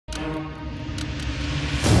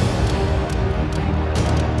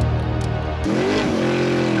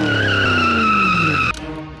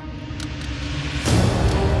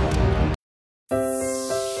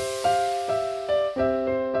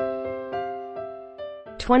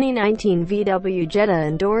2019 VW Jetta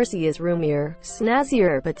Endorsi is roomier,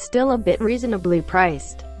 snazzier but still a bit reasonably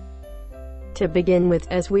priced. To begin with,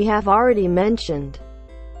 as we have already mentioned,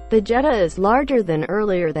 the Jetta is larger than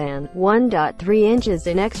earlier than 1.3 inches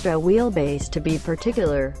in extra wheelbase to be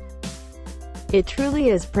particular. It truly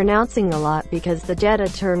is pronouncing a lot because the Jetta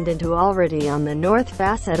turned into already on the north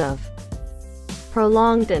facet of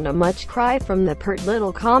prolonged and a much cry from the pert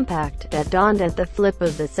little compact that dawned at the flip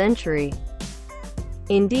of the century.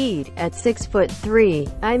 Indeed, at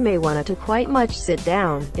 6'3", I may want to quite much sit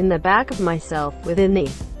down in the back of myself within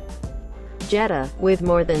the Jetta, with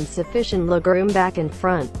more than sufficient legroom back and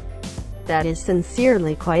front. That is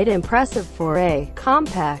sincerely quite impressive for a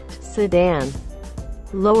compact sedan.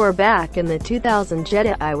 Lower back in the 2000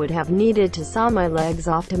 Jetta, I would have needed to saw my legs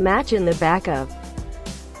off to match in the back of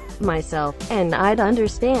myself, and I'd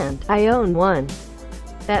understand. I own one.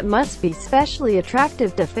 That must be specially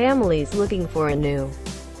attractive to families looking for a new,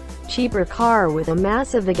 cheaper car with a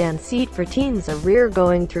massive again seat for teens, a rear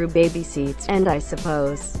going through baby seats, and I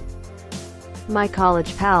suppose my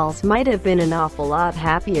college pals might have been an awful lot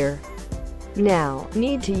happier. Now,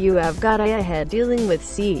 need to you have got a head dealing with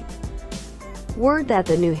seat. Word that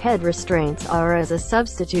the new head restraints are as a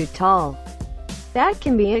substitute tall. That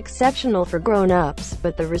can be exceptional for grown-ups,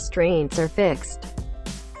 but the restraints are fixed,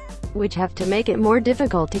 which have to make it more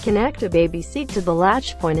difficult to connect a baby seat to the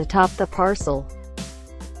latch point atop the parcel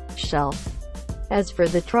shelf. As for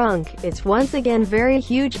the trunk, it's once again very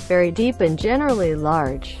huge, very deep and generally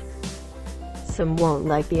large. Some won't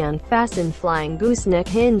like the unfastened flying gooseneck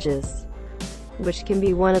hinges, which can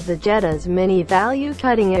be one of the Jetta's many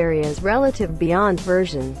value-cutting areas relative beyond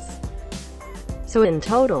versions. So in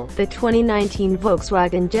total, the 2019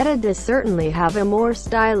 Volkswagen Jetta does certainly have a more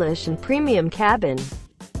stylish and premium cabin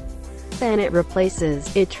than it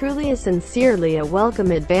replaces. It truly is sincerely a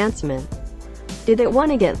welcome advancement. Did it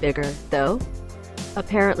want to get bigger, though?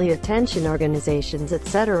 Apparently attention organizations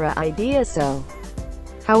etc. idea so.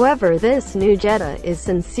 However, this new Jetta is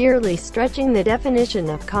sincerely stretching the definition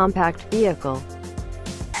of compact vehicle.